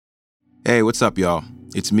Hey, what's up, y'all?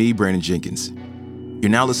 It's me, Brandon Jenkins.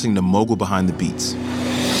 You're now listening to Mogul Behind the Beats.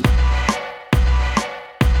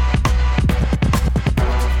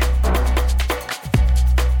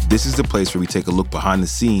 This is the place where we take a look behind the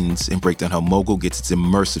scenes and break down how Mogul gets its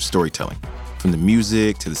immersive storytelling. From the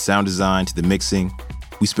music, to the sound design, to the mixing,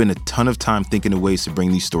 we spend a ton of time thinking of ways to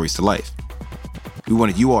bring these stories to life. We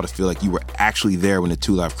wanted you all to feel like you were actually there when the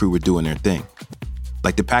Two Live crew were doing their thing.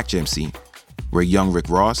 Like the Pac Jam scene, where a young Rick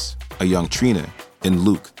Ross, a young Trina, and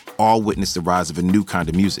Luke all witnessed the rise of a new kind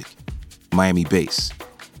of music, Miami bass.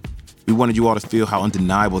 We wanted you all to feel how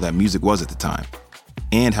undeniable that music was at the time,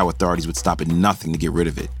 and how authorities would stop at nothing to get rid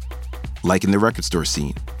of it. Like in the record store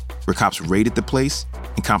scene, where cops raided the place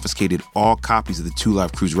and confiscated all copies of the Two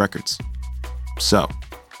Live Crew's records. So,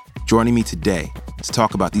 joining me today to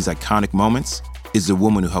talk about these iconic moments is the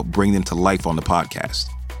woman who helped bring them to life on the podcast,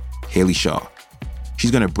 Haley Shaw. She's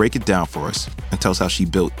gonna break it down for us and tell us how she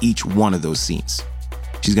built each one of those scenes.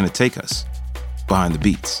 She's gonna take us behind the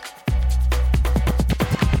beats.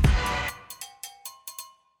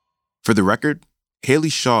 For the record, Haley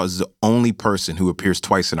Shaw is the only person who appears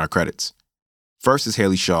twice in our credits. First is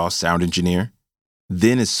Haley Shaw, sound engineer.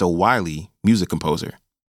 Then is So Wylie, music composer.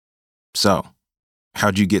 So,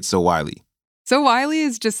 how'd you get So Wylie? So Wylie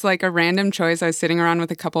is just like a random choice. I was sitting around with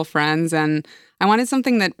a couple friends and I wanted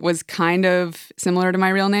something that was kind of similar to my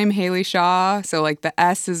real name, Haley Shaw. So like the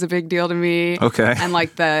S is a big deal to me. Okay. And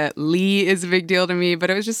like the Lee is a big deal to me. But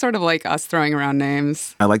it was just sort of like us throwing around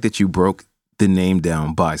names. I like that you broke the name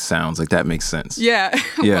down by sounds. Like that makes sense. Yeah.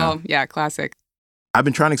 Yeah. Well, yeah, classic. I've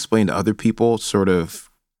been trying to explain to other people sort of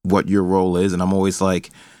what your role is. And I'm always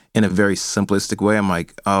like, in a very simplistic way, I'm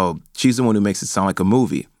like, oh, she's the one who makes it sound like a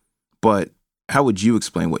movie. But how would you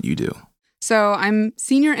explain what you do? So I'm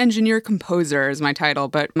senior engineer composer is my title,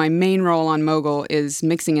 but my main role on Mogul is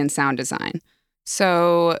mixing and sound design.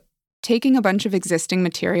 So taking a bunch of existing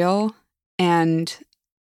material and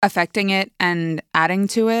affecting it and adding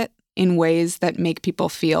to it in ways that make people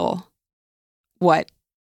feel what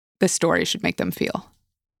the story should make them feel.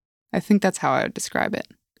 I think that's how I would describe it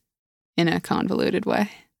in a convoluted way.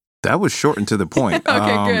 That was short and to the point.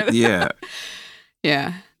 Okay, good. Yeah.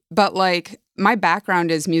 Yeah. But like my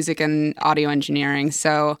background is music and audio engineering.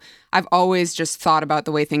 So I've always just thought about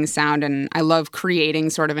the way things sound and I love creating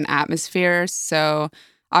sort of an atmosphere. So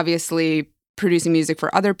obviously producing music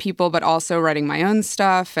for other people, but also writing my own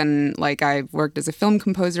stuff. And like I've worked as a film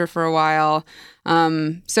composer for a while.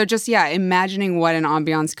 So just, yeah, imagining what an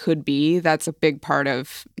ambiance could be, that's a big part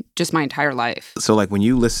of just my entire life. So like when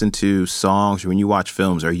you listen to songs or when you watch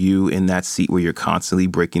films, are you in that seat where you're constantly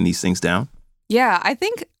breaking these things down? Yeah, I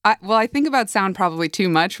think about sound probably too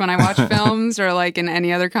much when I watch films or like in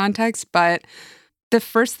any other context. But the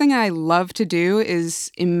first thing I love to do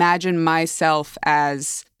is imagine myself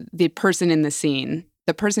as the person in the scene,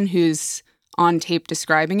 the person who's on tape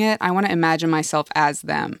describing it. I want to imagine myself as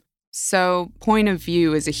them. So point of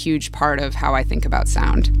view is a huge part of how I think about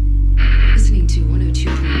sound. Listening to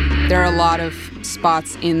 102.9. There are a lot of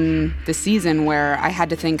spots in the season where I had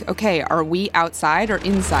to think, okay, are we outside or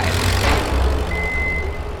inside?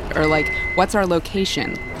 Or like, what's our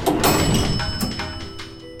location?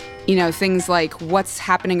 You know, things like what's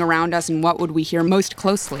happening around us and what would we hear most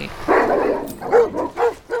closely?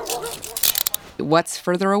 What's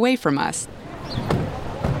further away from us?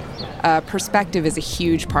 Perspective is a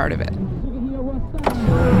huge part of it.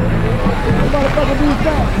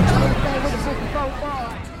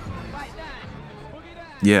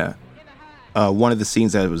 Yeah. One of the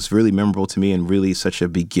scenes that was really memorable to me and really such a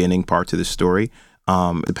beginning part to the story,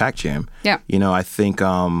 the Pac Jam. Yeah. You know, I think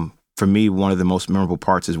for me, one of the most memorable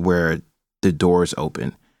parts is where the doors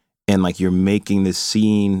open. And like you're making this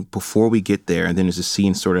scene before we get there, and then there's a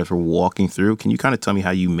scene sort of as we're walking through. Can you kind of tell me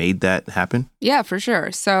how you made that happen? Yeah, for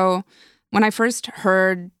sure. So when I first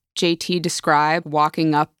heard JT describe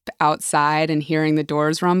walking up outside and hearing the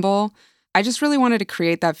doors rumble, I just really wanted to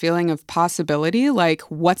create that feeling of possibility, like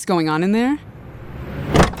what's going on in there?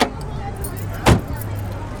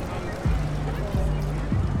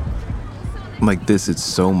 Like this, it's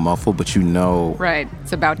so muffled, but you know. Right,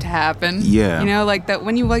 it's about to happen. Yeah. You know, like that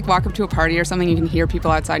when you like walk up to a party or something, you can hear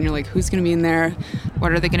people outside and you're like, who's going to be in there?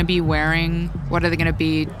 What are they going to be wearing? What are they going to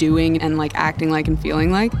be doing and like acting like and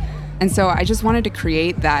feeling like? And so I just wanted to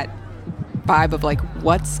create that vibe of like,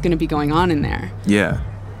 what's going to be going on in there? Yeah.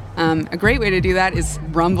 A great way to do that is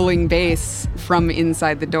rumbling bass from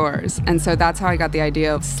inside the doors. And so that's how I got the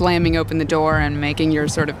idea of slamming open the door and making your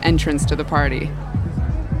sort of entrance to the party.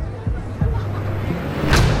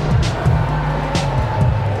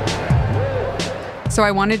 So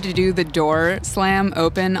I wanted to do the door slam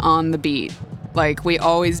open on the beat. Like, we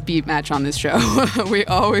always beat match on this show. We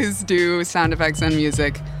always do sound effects and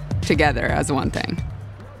music together as one thing.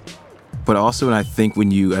 But also, and I think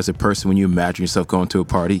when you, as a person, when you imagine yourself going to a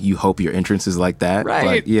party, you hope your entrance is like that. Right.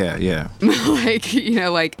 Like, yeah. Like, you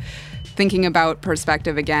know, like thinking about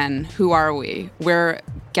perspective again, who are we? We're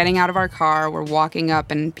getting out of our car, we're walking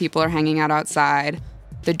up and people are hanging out outside.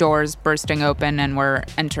 The doors bursting open and we're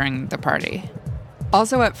entering the party.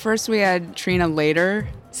 Also, at first we had Trina later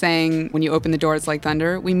saying, when you open the doors like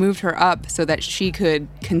thunder, we moved her up so that she could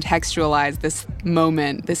contextualize this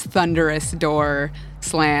moment, this thunderous door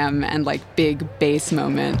slam and like big bass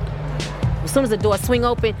moment. As soon as the doors swing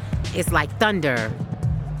open, it's like thunder.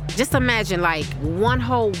 Just imagine like one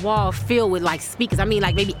whole wall filled with like speakers. I mean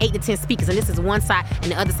like maybe 8 to 10 speakers, and this is one side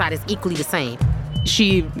and the other side is equally the same.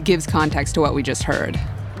 She gives context to what we just heard.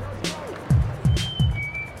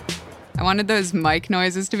 I wanted those mic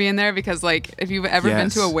noises to be in there because, like, if you've ever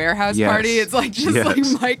been to a warehouse party, it's like just like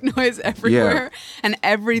mic noise everywhere. And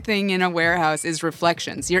everything in a warehouse is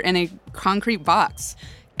reflections. You're in a concrete box.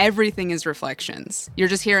 Everything is reflections. You're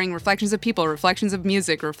just hearing reflections of people, reflections of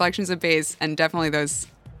music, reflections of bass, and definitely those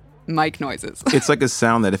mic noises. It's like a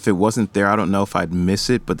sound that if it wasn't there, I don't know if I'd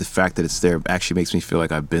miss it, but the fact that it's there actually makes me feel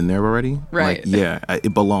like I've been there already. Right. Like,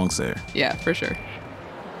 it belongs there. Yeah, for sure.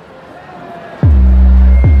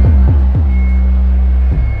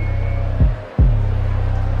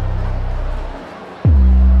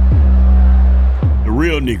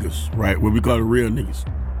 Real niggas, right? What we call the real niggas.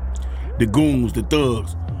 The goons, the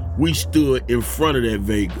thugs. We stood in front of that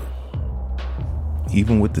Vega.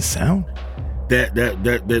 Even with the sound?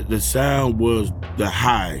 The sound was the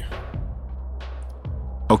high.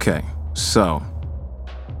 Okay, so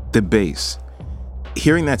the bass.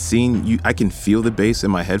 Hearing that scene, I can feel the bass in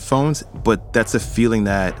my headphones, but that's a feeling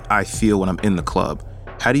that I feel when I'm in the club.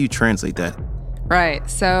 How do you translate that? Right,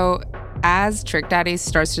 so as Trick Daddy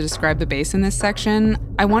starts to describe the bass in this section,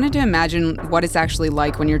 I wanted to imagine what it's actually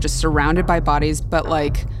like when you're just surrounded by bodies, but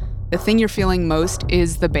like the thing you're feeling most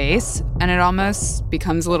is the bass, and it almost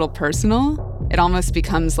becomes a little personal. It almost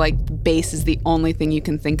becomes like bass is the only thing you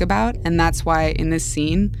can think about, and that's why in this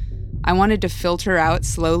scene, I wanted to filter out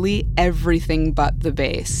slowly everything but the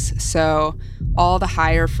bass. So all the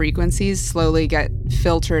higher frequencies slowly get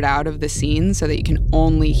filtered out of the scene so that you can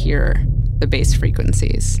only hear the bass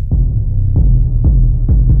frequencies.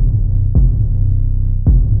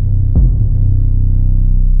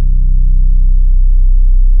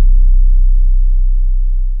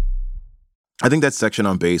 I think that section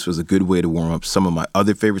on bass was a good way to warm up some of my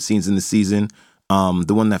other favorite scenes in the season.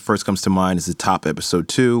 The one that first comes to mind is the top episode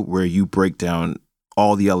 2, where you break down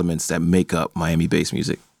all the elements that make up Miami bass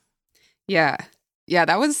music. Yeah,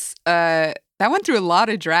 that was, that went through a lot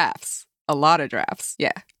of drafts.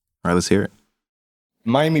 Yeah. All right, let's hear it.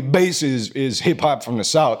 Miami bass is hip-hop from the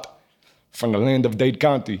South, from the land of Dade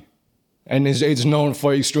County. And it's known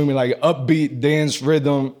for extremely like upbeat dance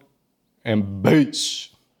rhythm and bass.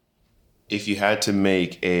 If you had to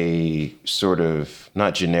make a sort of,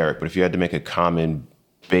 not generic, but if you had to make a common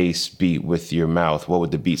bass beat with your mouth, what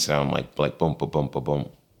would the beat sound like? Like boom, boom, boom, boom, boom.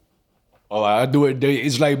 Oh, I do it.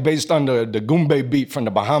 It's like based on the Goombay beat from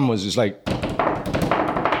the Bahamas. It's like.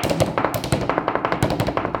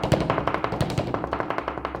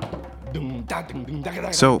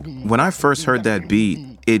 So when I first heard that beat,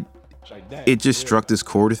 it just struck this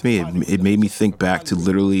chord with me. It made me think back to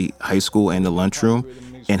literally high school and the lunchroom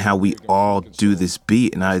and how we all do this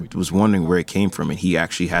beat. And I was wondering where it came from, and he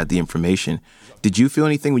actually had the information. Did you feel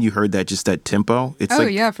anything when you heard that, just that tempo? It's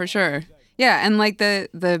yeah, for sure. Yeah, and like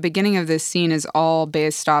the beginning of this scene is all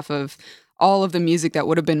based off of all of the music that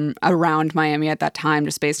would have been around Miami at that time,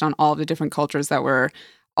 just based on all of the different cultures that were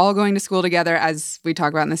all going to school together, as we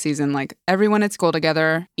talk about in the season, like everyone at school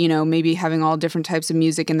together, you know, maybe having all different types of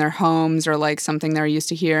music in their homes or like something they're used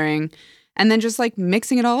to hearing, and then just like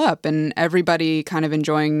mixing it all up and everybody kind of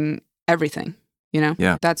enjoying everything, you know?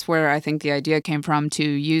 Yeah. That's where I think the idea came from, to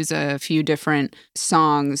use a few different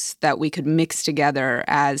songs that we could mix together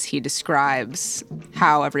as he describes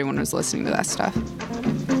how everyone was listening to that stuff.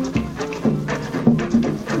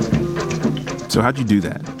 So how'd you do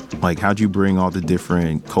that? Like, how'd you bring all the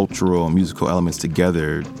different cultural and musical elements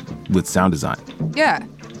together with sound design? Yeah.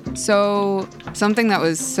 So something that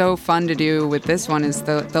was so fun to do with this one is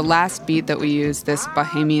the last beat that we used, this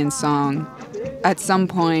Bahamian song. At some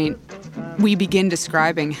point, we begin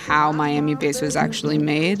describing how Miami bass was actually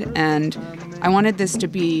made, and I wanted this to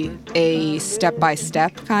be a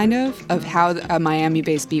step-by-step kind of how a Miami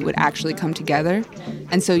bass beat would actually come together.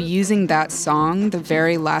 And so using that song, the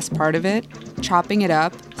very last part of it, chopping it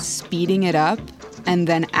up, speeding it up, and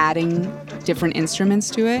then adding different instruments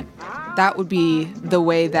to it, that would be the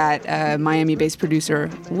way that a Miami-based producer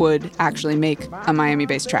would actually make a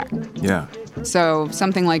Miami-based track. Yeah. So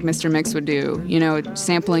something like Mr. Mix would do,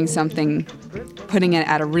 sampling something, putting it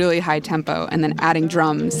at a really high tempo, and then adding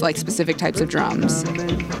drums, like specific types of drums.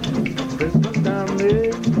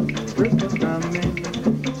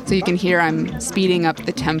 So you can hear I'm speeding up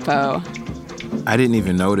the tempo. I didn't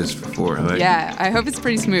even notice before. Yeah, I hope it's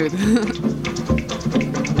pretty smooth.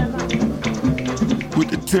 With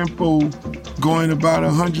the tempo going about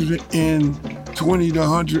 120 to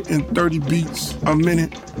 130 beats a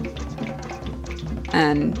minute.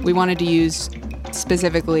 And we wanted to use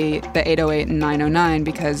specifically the 808 and 909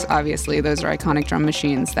 because obviously those are iconic drum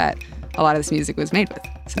machines that a lot of this music was made with.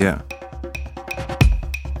 So. Yeah.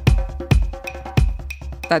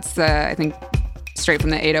 That's, I think, straight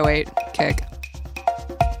from the 808 kick.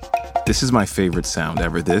 This is my favorite sound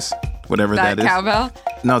ever. Whatever that is. That cowbell?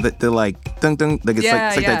 No, they're like dun dun. Like it's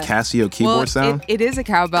like that Casio keyboard sound. It is a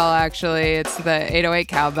cowbell actually. It's the 808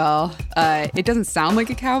 cowbell. It doesn't sound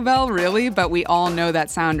like a cowbell really, but we all know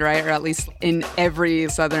that sound, right? Or at least in every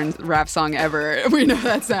Southern rap song ever, we know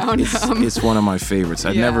that sound. It's one of my favorites.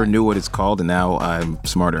 I never knew what it's called, and now I'm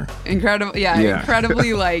smarter. Incredible, incredibly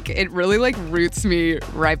it really roots me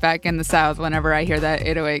right back in the South whenever I hear that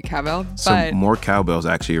 808 cowbell. So more cowbell's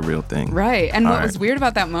actually a real thing, right? And what was weird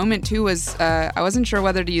about that moment too was I wasn't sure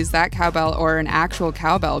whether to use that cowbell or an actual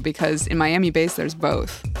cowbell because in Miami bass there's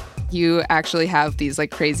both. You actually have these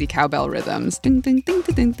like crazy cowbell rhythms. Ding ding ding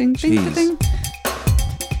ding ding ding ding.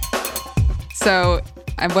 So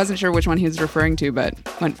I wasn't sure which one he was referring to, but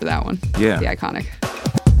went for that one. Yeah. The iconic.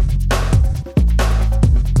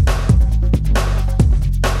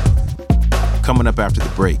 Coming up after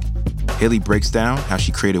the break, Haley breaks down how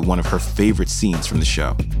she created one of her favorite scenes from the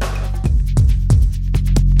show.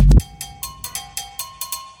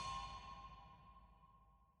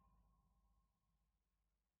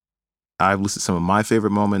 I've listed some of my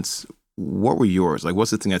favorite moments. What were yours? Like,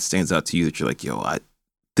 what's the thing that stands out to you that you're like,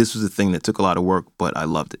 this was a thing that took a lot of work, but I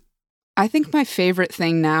loved it? I think my favorite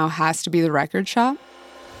thing now has to be the record shop.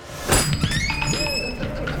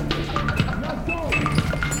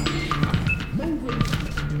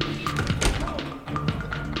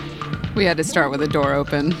 We had to start with a door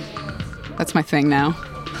open. That's my thing now.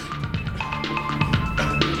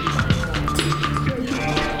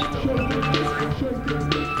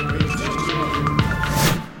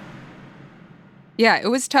 Yeah, it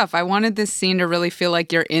was tough. I wanted this scene to really feel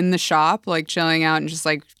like you're in the shop, like chilling out and just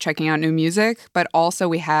like checking out new music. But also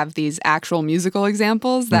we have these actual musical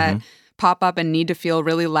examples that pop up and need to feel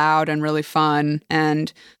really loud and really fun.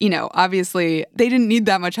 And, obviously they didn't need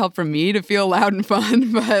that much help from me to feel loud and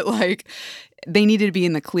fun, but like they needed to be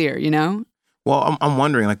in the clear, Well, I'm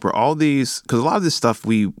wondering, like, were all these, because a lot of this stuff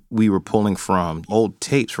we were pulling from old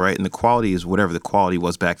tapes, right? And the quality is whatever the quality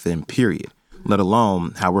was back then, period. Let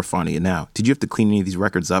alone how we're finding it now. Did you have to clean any of these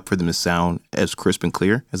records up for them to sound as crisp and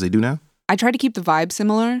clear as they do now? I tried to keep the vibe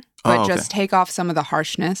similar, but just take off some of the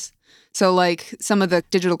harshness. So like some of the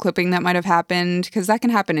digital clipping that might have happened, because that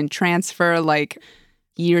can happen in transfer, like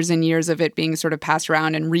years and years of it being sort of passed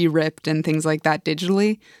around and re-ripped and things like that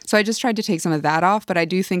digitally. So I just tried to take some of that off, but I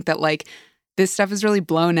do think that like this stuff is really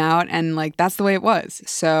blown out and like that's the way it was.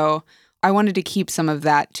 So I wanted to keep some of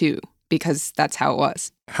that too, because that's how it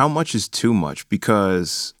was. How much is too much?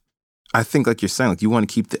 Because I think, like you're saying, like you want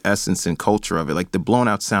to keep the essence and culture of it. Like the blown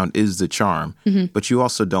out sound is the charm, but you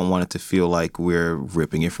also don't want it to feel like we're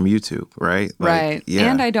ripping it from YouTube, right? Like, right. Yeah.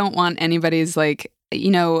 And I don't want anybody's like,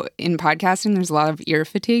 in podcasting, there's a lot of ear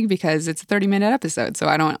fatigue because it's a 30-minute episode. So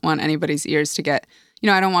I don't want anybody's ears to get,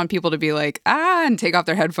 I don't want people to be like, and take off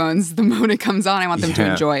their headphones the moment it comes on. I want them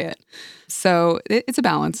to enjoy it. So it's a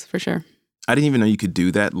balance for sure. I didn't even know you could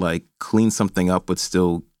do that, like clean something up but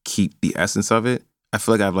still keep the essence of it. I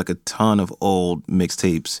feel like I have like a ton of old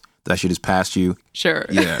mixtapes that I should just pass you. Sure.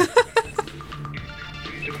 Yeah.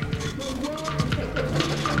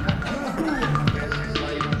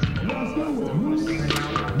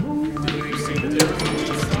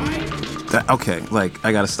 Okay, like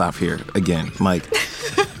I gotta stop here again. Like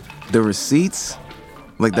the receipts.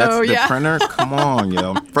 Like that's the printer. Come on,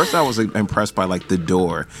 yo. First, I was impressed by like the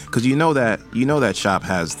door, because you know that shop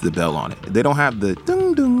has the bell on it. They don't have the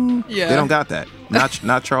ding ding. Yeah. They don't got that.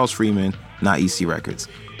 Not Charles Freeman. Not EC Records.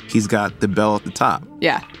 He's got the bell at the top.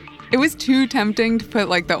 Yeah. It was too tempting to put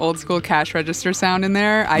like the old school cash register sound in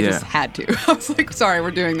there. I just had to. I was like, sorry,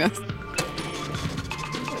 we're doing this.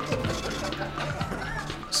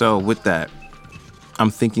 So with that,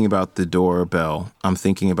 I'm thinking about the doorbell. I'm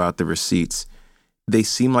thinking about the receipts. They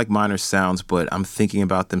seem like minor sounds, but I'm thinking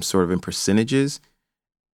about them sort of in percentages.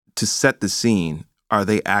 To set the scene, are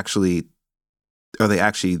they actually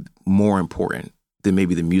more important than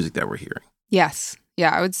maybe the music that we're hearing? Yes.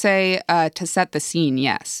 Yeah, I would say to set the scene,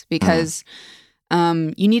 yes, because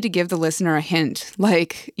you need to give the listener a hint.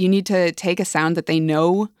 Like, you need to take a sound that they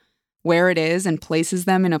know where it is and places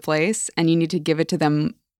them in a place, and you need to give it to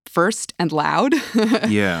them first and loud.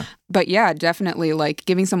 Yeah. But yeah, definitely like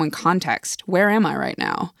giving someone context. Where am I right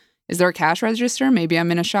now? Is there a cash register? Maybe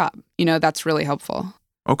I'm in a shop. That's really helpful.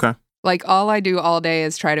 Okay. Like, all I do all day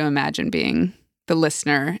is try to imagine being the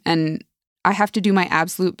listener, and I have to do my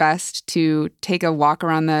absolute best to take a walk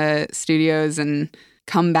around the studios and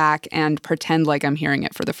come back and pretend like I'm hearing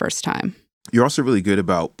it for the first time. You're also really good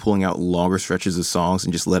about pulling out longer stretches of songs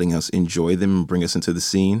and just letting us enjoy them and bring us into the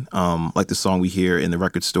scene. Like the song we hear in the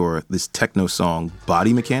record store, this techno song,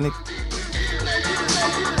 Body Mechanic.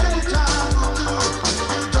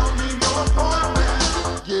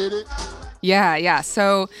 Yeah.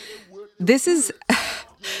 So this is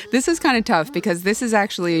kind of tough because this is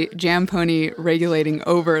actually Jam Pony regulating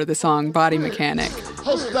over the song Body Mechanic.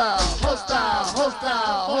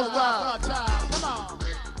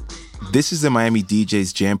 This is the Miami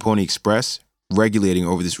DJ's Jam Pony Express regulating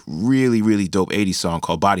over this really, really dope 80s song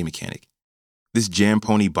called Body Mechanic. This Jam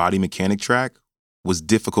Pony Body Mechanic track was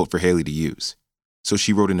difficult for Haley to use, so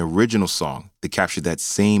she wrote an original song that captured that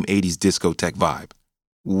same 80s discotheque vibe,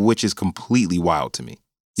 which is completely wild to me.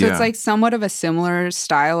 So It's like somewhat of a similar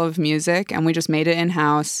style of music, and we just made it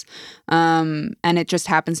in-house, and it just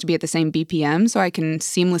happens to be at the same BPM, so I can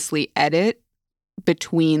seamlessly edit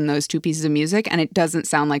between those two pieces of music, and it doesn't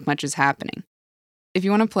sound like much is happening. If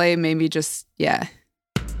you want to play, maybe just,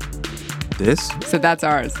 This? So that's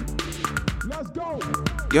ours.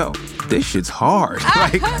 Yo, this shit's hard.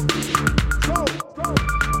 Like,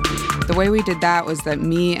 the way we did that was that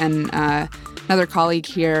me and another colleague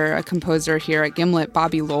here, a composer here at Gimlet,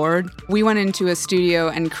 Bobby Lord, we went into a studio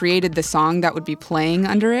and created the song that would be playing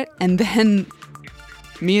under it, and then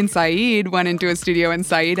me and Saeed went into a studio and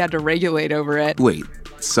Saeed had to regulate over it. wait,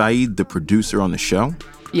 Saeed, the producer on the show?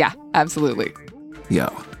 Yeah, absolutely. Yo,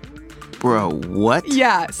 bro, what?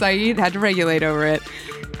 Yeah, Saeed had to regulate over it.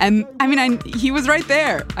 And I mean, he was right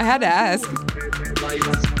there. I had to ask.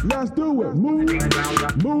 Let's do it. Move.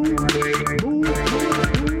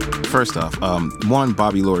 First off, one,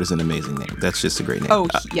 Bobby Lord is an amazing name. That's just a great name. Oh,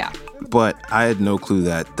 yeah. But I had no clue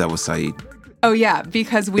that was Saeed. Oh, yeah,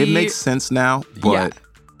 because It makes sense now, but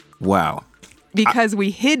wow. Because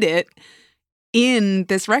we hid it in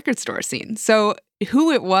this record store scene. So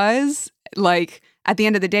who it was, like, at the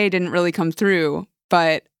end of the day, didn't really come through.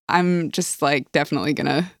 But I'm just, like, definitely going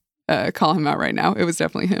to call him out right now. It was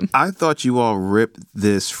definitely him. I thought you all ripped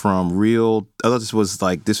this from real. I thought this was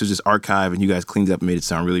just archive and you guys cleaned it up and made it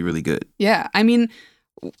sound really, really good. Yeah. I mean,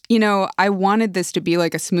 I wanted this to be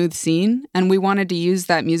like a smooth scene, and we wanted to use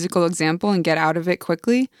that musical example and get out of it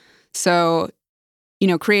quickly. So,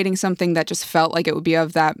 creating something that just felt like it would be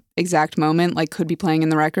of that exact moment, like could be playing in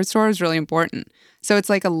the record store, is really important. So it's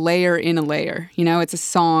like a layer in a layer. It's a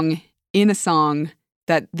song in a song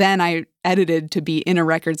that then I edited to be in a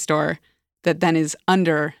record store that then is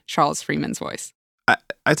under Charles Freeman's voice.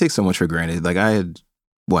 I take so much for granted.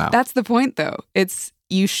 Wow. That's the point, though.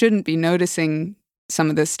 You shouldn't be noticing some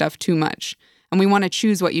of this stuff too much. And we want to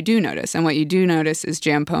choose what you do notice. And what you do notice is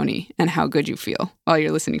Jam Pony and how good you feel while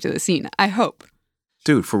you're listening to the scene. I hope.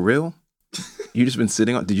 Dude, for real? You just been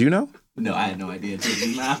sitting on... Did you know? No, I had no idea. Can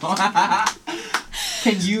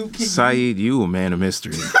you... Saeed, you a man of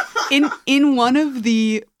mystery. In one of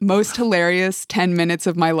the most hilarious 10 minutes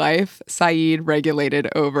of my life, Saeed regulated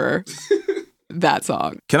over that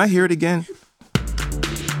song. Can I hear it again?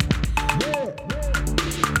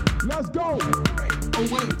 Let's go. Oh,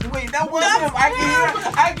 wait, that was him.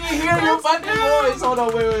 I can hear your fucking voice. Hold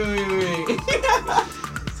on, wait.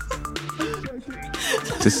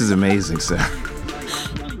 This is amazing, sir.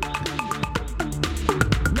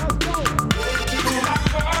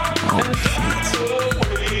 Oh,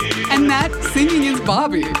 shit. And that singing is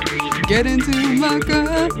Bobby. Get into my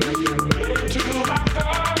car.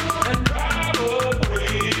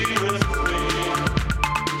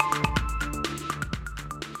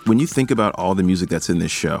 When you think about all the music that's in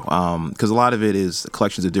this show, because a lot of it is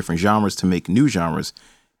collections of different genres to make new genres,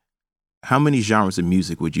 how many genres of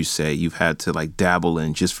music would you say you've had to dabble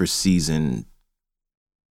in just for season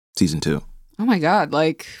 2? Oh my God,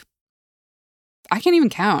 I can't even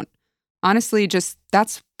count. Honestly, just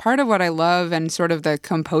that's part of what I love, and sort of the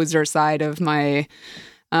composer side of my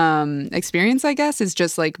experience, I guess, is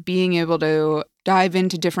just being able to dive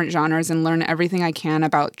into different genres and learn everything I can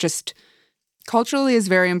about just... Culturally is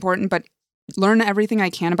very important, but learn everything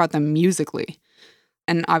I can about them musically.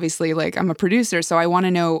 And obviously, like, I'm a producer, so I want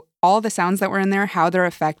to know all the sounds that were in there, how they're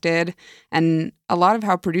affected. And a lot of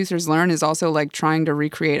how producers learn is also like trying to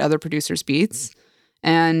recreate other producers' beats.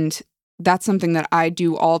 And that's something that I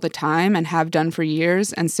do all the time and have done for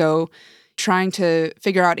years. And so trying to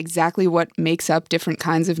figure out exactly what makes up different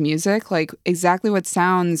kinds of music, like exactly what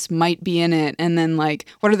sounds might be in it, and then like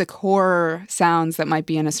what are the core sounds that might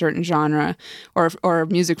be in a certain genre or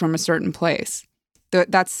music from a certain place.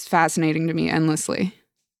 That's fascinating to me endlessly.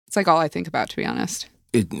 It's like all I think about, to be honest.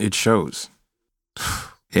 It shows.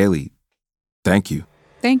 Haley, thank you.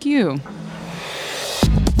 Thank you.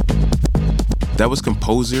 That was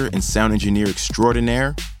composer and sound engineer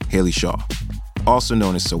extraordinaire, Haley Shaw, also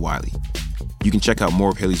known as So Wylie. You can check out more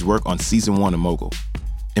of Haley's work on season 1 of Mogul.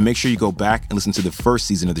 And make sure you go back and listen to the first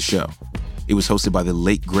season of the show. It was hosted by the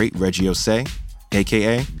late, great Reggie Osei,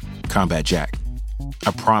 a.k.a. Combat Jack.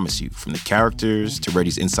 I promise you, from the characters to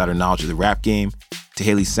Reggie's insider knowledge of the rap game to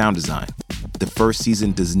Haley's sound design, the first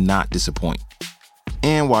season does not disappoint.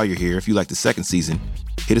 And while you're here, if you like the second season,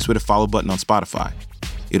 hit us with a follow button on Spotify.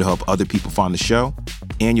 It'll help other people find the show,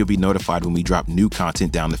 and you'll be notified when we drop new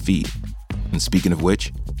content down the feed. And speaking of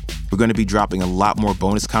which, we're going to be dropping a lot more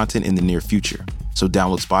bonus content in the near future. So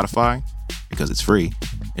download Spotify, because it's free,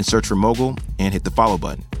 and search for Mogul and hit the follow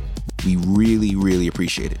button. We really, really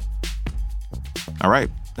appreciate it. All right,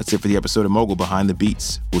 that's it for the episode of Mogul Behind the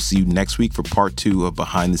Beats. We'll see you next week for part 2 of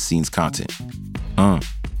behind the scenes content.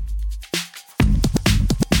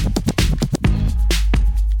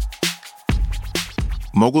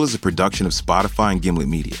 Mogul is a production of Spotify and Gimlet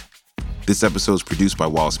Media. This episode is produced by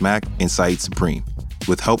Wallace Mack and Saeed Supreme,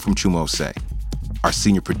 with help from Chuma Osei. Our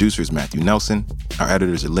senior producer is Matthew Nelson. Our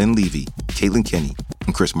editors are Lynn Levy, Caitlin Kinney,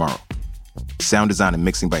 and Chris Morrow. Sound design and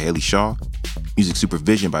mixing by Haley Shaw. Music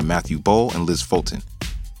supervision by Matthew Bowl and Liz Fulton.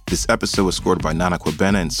 This episode was scored by Nana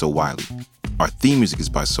Kwabena and So Wylie. Our theme music is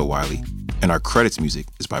by So Wylie, and our credits music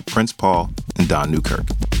is by Prince Paul and Don Newkirk.